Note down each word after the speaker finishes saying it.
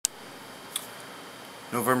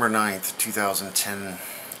November 9th, 2010.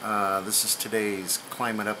 This is today's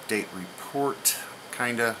climate update report.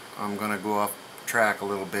 I'm going to go off track a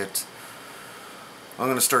little bit. I'm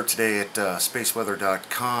going to start today at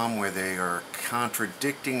spaceweather.com, where they are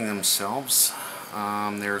contradicting themselves.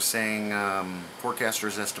 They're saying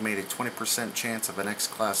forecasters estimate a 20% chance of an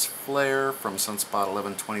X-class flare from sunspot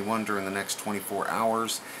 1121 during the next 24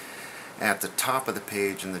 hours. At the top of the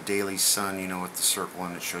page in the Daily Sun, you know, with the circle,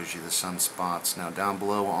 and it shows you the sunspots. Now down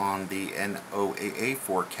below on the NOAA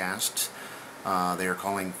forecast, they are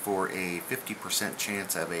calling for a 50%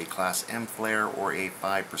 chance of a Class M flare or a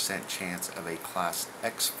 5% chance of a Class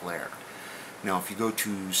X flare. Now if you go to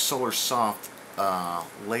SolarSoft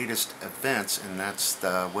latest events, and that's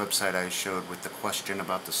the website I showed with the question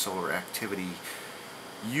about the solar activity,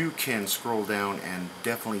 you can scroll down and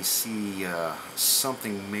definitely see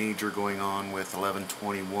something major going on with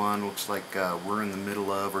 1121. Looks like we're in the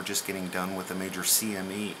middle of or just getting done with a major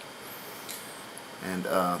CME. And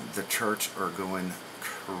the charts are going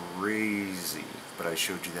crazy, but I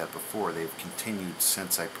showed you that before. They've continued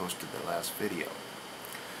since I posted the last video.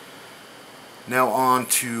 Now on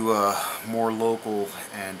to more local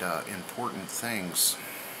and important things.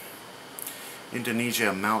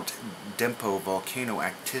 Indonesia Mount Dempo volcano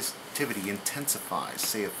activity intensifies,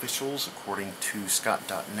 say officials, according to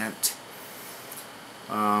Scott.net.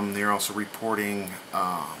 They're also reporting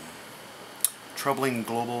troubling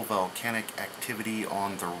global volcanic activity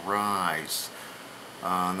on the rise.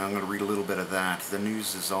 And I'm going to read a little bit of that. The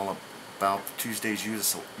news is all about Tuesday's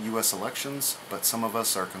U.S. elections, but some of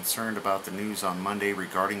us are concerned about the news on Monday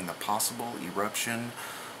regarding the possible eruption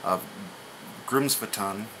of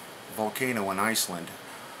Grímsvötn volcano in Iceland.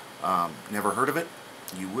 Never heard of it?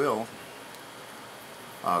 You will.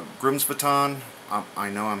 Grímsvötn, I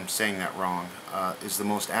know I'm saying that wrong, is the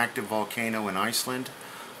most active volcano in Iceland.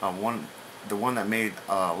 The one that made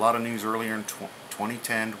a lot of news earlier in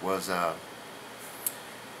 2010 was the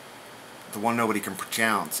one nobody can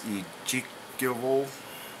pronounce. Ijikivol,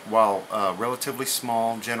 while relatively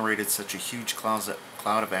small, generated such a huge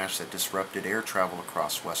cloud of ash that disrupted air travel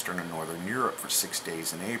across Western and Northern Europe for 6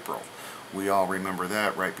 days in April. We all remember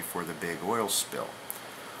that right before the big oil spill.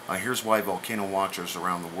 Here's why volcano watchers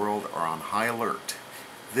around the world are on high alert.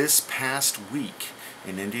 This past week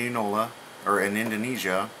in Indonesia,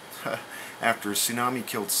 after a tsunami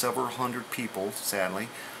killed several hundred people, sadly,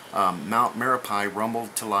 Mount Merapi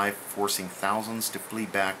rumbled to life, forcing thousands to flee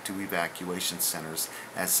back to evacuation centers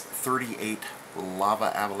as 38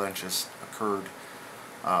 lava avalanches occurred.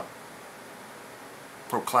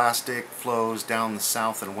 Proclastic flows down the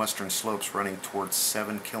south and western slopes running towards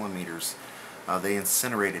 7 kilometers. They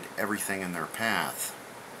incinerated everything in their path.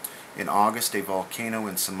 In August, a volcano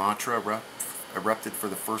in Sumatra erupted for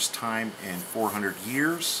the first time in 400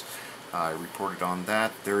 years. I reported on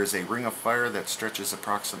that. There is a ring of fire that stretches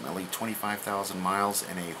approximately 25,000 miles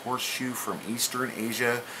in a horseshoe from eastern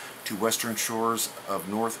Asia to western shores of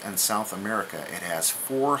North and South America. It has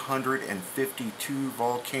 452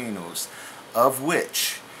 volcanoes, of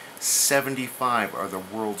which 75 are the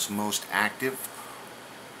world's most active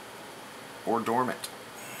or dormant.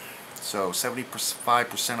 So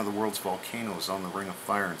 75% of the world's volcanoes on the ring of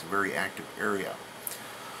fire. It's a very active area.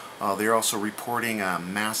 They're also reporting a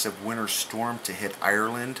massive winter storm to hit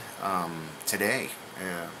Ireland today.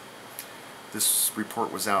 This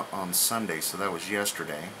report was out on Sunday, so that was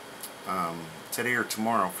yesterday. Today or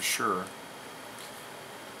tomorrow for sure.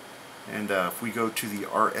 And if we go to the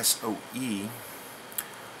RSOE,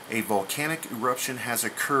 a volcanic eruption has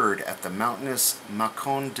occurred at the mountainous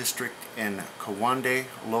Makon district in Kawande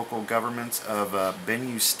local governments of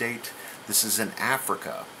Benue state. This is in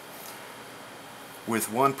Africa.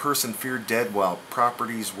 With one person feared dead, while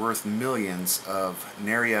properties worth millions of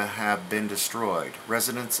naira have been destroyed.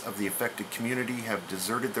 Residents of the affected community have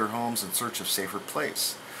deserted their homes in search of safer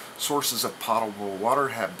place. Sources of potable water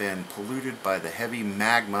have been polluted by the heavy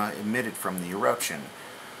magma emitted from the eruption.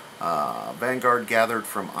 Vanguard gathered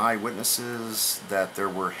from eyewitnesses that there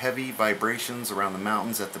were heavy vibrations around the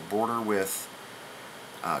mountains at the border with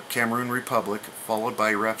Cameroon Republic, followed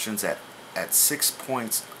by eruptions at 6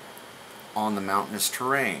 points on the mountainous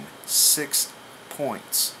terrain. 6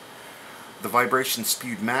 points. The vibration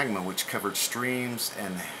spewed magma which covered streams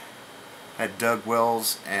and had dug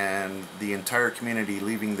wells, and the entire community,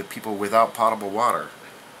 leaving the people without potable water.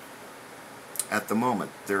 At the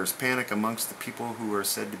moment, there is panic amongst the people, who are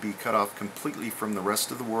said to be cut off completely from the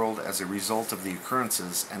rest of the world as a result of the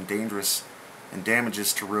occurrences and damages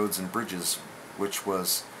to roads and bridges, which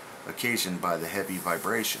was occasioned by the heavy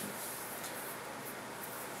vibration.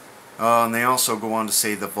 And they also go on to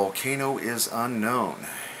say the volcano is unknown.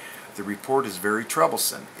 The report is very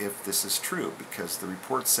troublesome if this is true, because the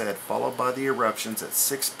report said, followed by the eruptions at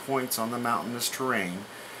 6 points on the mountainous terrain.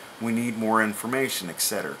 We need more information,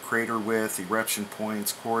 etc. Crater width, eruption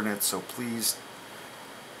points, coordinates. So please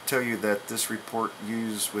tell you that this report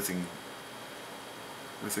used with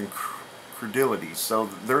incredulity. So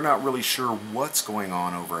they're not really sure what's going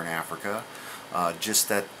on over in Africa. Just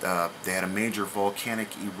that they had a major volcanic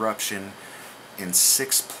eruption in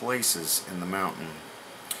 6 places in the mountain,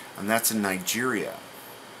 and that's in Nigeria.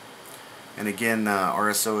 And again,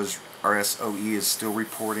 RSOE is still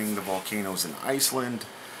reporting the volcanoes in Iceland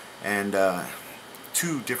and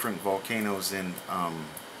 2 different volcanoes in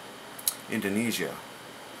Indonesia.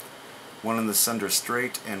 One in the Sunda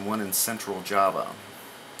Strait and one in central Java.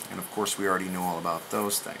 And of course we already know all about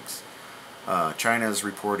those things. China is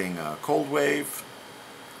reporting a cold wave,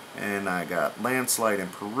 and I got landslide in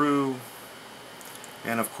Peru,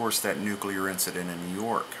 and of course that nuclear incident in New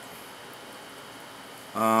York.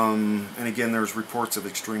 And again, there's reports of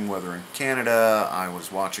extreme weather in Canada. I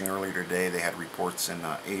was watching earlier today, they had reports in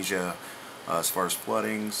Asia as far as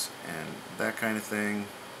floodings and that kind of thing.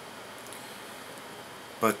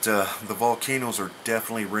 But the volcanoes are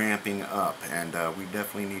definitely ramping up, and we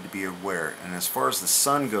definitely need to be aware. And as far as the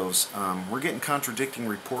sun goes, we're getting contradicting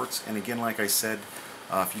reports. And again, like I said,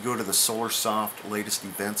 if you go to the SolarSoft latest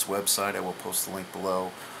events website, I will post the link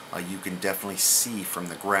below, you can definitely see from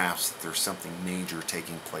the graphs that there's something major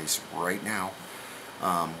taking place right now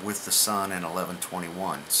with the sun and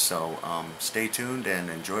 1121. So stay tuned and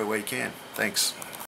enjoy what you can. Thanks.